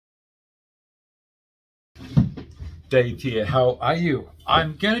Dave here, how are you?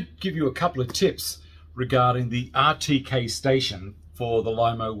 I'm going to give you a couple of tips regarding the RTK station for the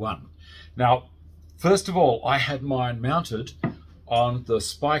Lymow one. Now, first of all, I had mine mounted on the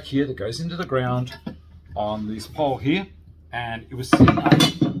spike here that goes into the ground on this pole here, and it was sitting up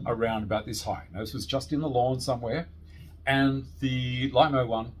around about this high. Now, this was just in the lawn somewhere, and the Lymow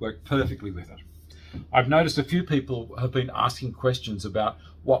one worked perfectly with it. I've noticed a few people have been asking questions about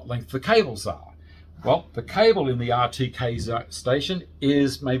what length the cables are. Well, the cable in the RTK station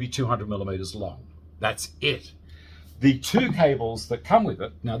is maybe 200 millimeters long. That's it. The two cables that come with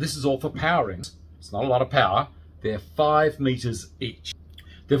it, now this is all for powering. It's not a lot of power. They're 5 meters each.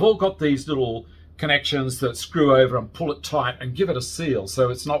 They've all got these little connections that screw over and pull it tight and give it a seal. So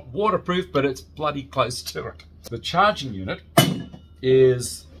it's not waterproof, but it's bloody close to it. The charging unit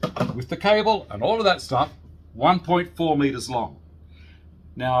is, with the cable and all of that stuff, 1.4 meters long.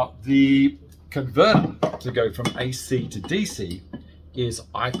 Now, the converter to go from AC to DC is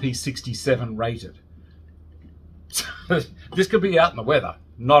IP67 rated. This could be out in the weather,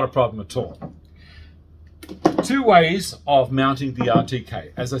 not a problem at all. Two ways of mounting the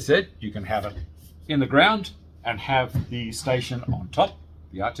RTK. As I said, you can have it in the ground and have the station on top,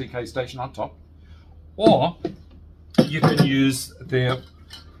 the RTK station on top, or you can use their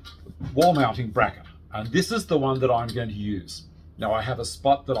wall mounting bracket. And this is the one that I'm going to use. Now I have a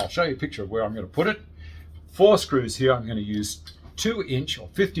spot that I'll show you a picture of where I'm going to put it. 4 screws here. I'm going to use 2-inch or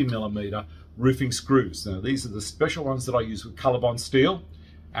 50 millimeter roofing screws. Now these are the special ones that I use with Colorbond steel,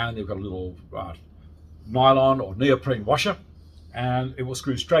 and they've got a little nylon or neoprene washer, and it will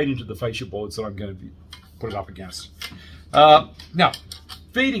screw straight into the fascia boards that I'm going to put it up against. Now,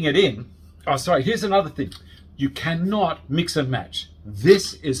 feeding it in, oh sorry, here's another thing. You cannot mix and match.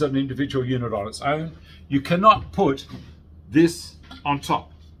 This is an individual unit on its own. You cannot put this on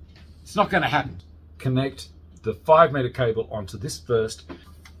top. It's not going to happen. Connect the 5-meter cable onto this first.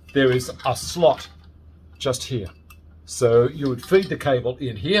 There is a slot just here. So you would feed the cable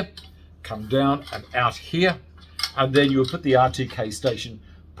in here, come down and out here, and then you would put the RTK station,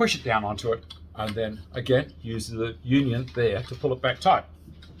 push it down onto it, and then again use the union there to pull it back tight.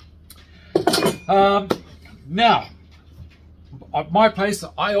 Now, at my place,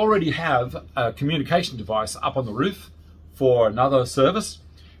 I already have a communication device up on the roof for another service,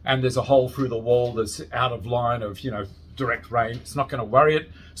 and there's a hole through the wall that's out of line of, you know, direct rain. It's not going to worry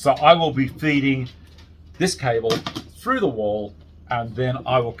it. So I will be feeding this cable through the wall, and then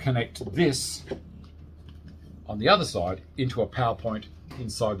I will connect this on the other side into a power point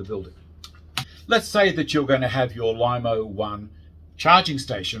inside the building. Let's say that you're going to have your Lymow one charging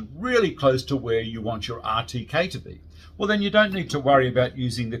station really close to where you want your RTK to be. Well, then you don't need to worry about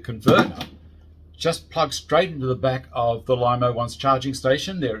using the converter. Just plug straight into the back of the Lymow one's charging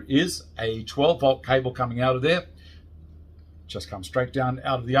station. There is a 12-volt cable coming out of there. Just come straight down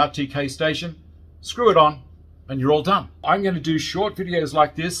out of the RTK station, screw it on, and you're all done. I'm going to do short videos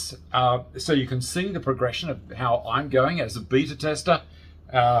like this so you can see the progression of how I'm going as a beta tester.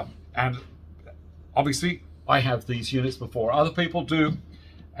 And obviously, I have these units before other people do.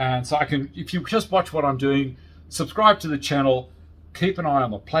 And so I can, if you just watch what I'm doing, subscribe to the channel, keep an eye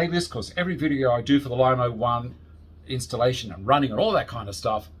on the playlist, because every video I do for the Lymow one installation and running and all that kind of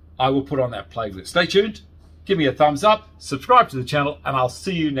stuff, I will put on that playlist. Stay tuned, give me a thumbs up, subscribe to the channel, and I'll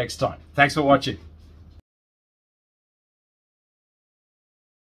see you next time. Thanks for watching.